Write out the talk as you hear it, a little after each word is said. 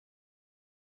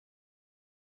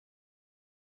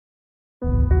I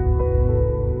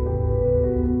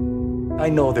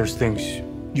know there's things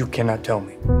you cannot tell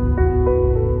me.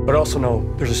 But I also know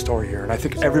there's a story here, and I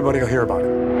think everybody will hear about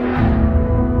it.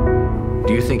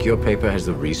 Do you think your paper has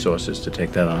the resources to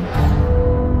take that on?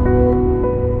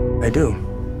 I do.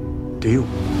 Do you?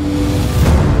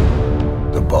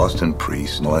 The Boston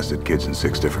priest molested kids in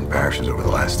 6 different parishes over the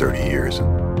last 30 years.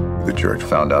 The church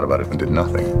found out about it and did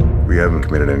nothing. We haven't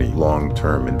committed any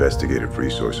long-term investigative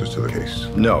resources to the case.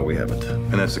 No, we haven't.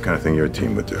 And that's the kind of thing your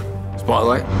team would do.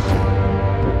 Spotlight?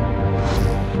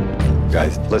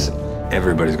 Guys, listen.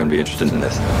 Everybody's going to be interested in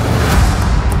this.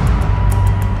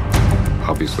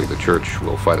 Obviously, the church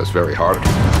will fight us very hard.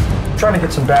 I'm trying to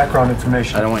get some background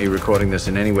information. I don't want you recording this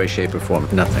in any way, shape, or form.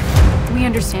 Nothing. We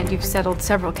understand you've settled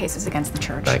several cases against the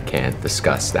church. I can't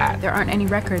discuss that. There aren't any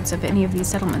records of any of these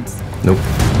settlements. Nope.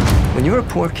 When you're a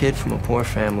poor kid from a poor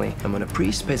family, and when a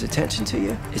priest pays attention to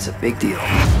you, it's a big deal.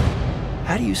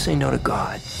 How do you say no to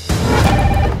God?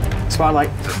 Spotlight.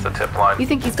 Is this the tip line? You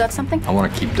think he's got something? I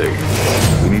want to keep digging.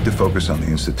 We need to focus on the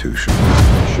institution.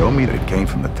 Show me that it came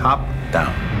from the top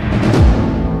down.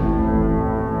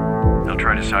 They'll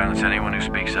try to silence anyone who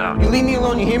speaks out. You leave me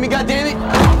alone, you hear me, goddammit?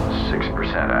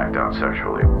 6% act out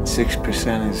sexually.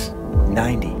 6% is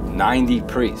 90. 90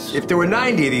 priests. If there were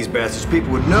 90 of these bastards,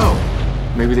 people would know.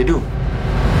 Maybe they do.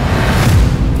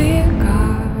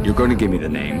 You're going to give me the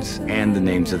names and the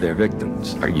names of their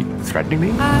victims. Are you threatening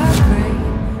me?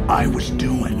 I was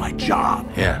doing my job.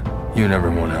 Yeah, you and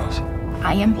everyone else.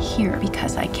 I am here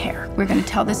because I care. We're going to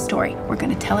tell this story. We're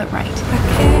going to tell it right.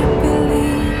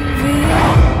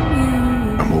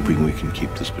 I'm hoping we can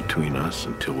keep this between us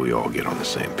until we all get on the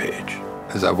same page.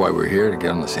 Is that why we're here, to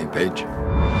get on the same page?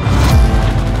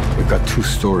 We've got 2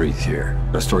 stories here.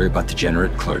 A story about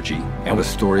degenerate clergy, and a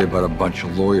story about a bunch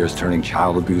of lawyers turning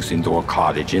child abuse into a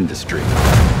cottage industry.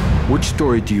 Which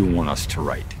story do you want us to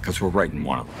write? Because we're writing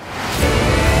one of them.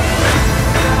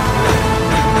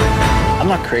 I'm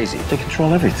not crazy. They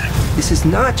control everything. This is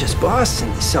not just Boston.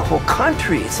 It's the whole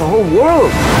country. It's the whole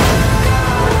world.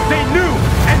 They knew,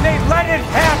 and they let it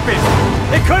happen.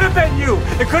 It could have been you.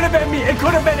 It could have been me. It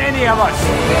could have been any of us.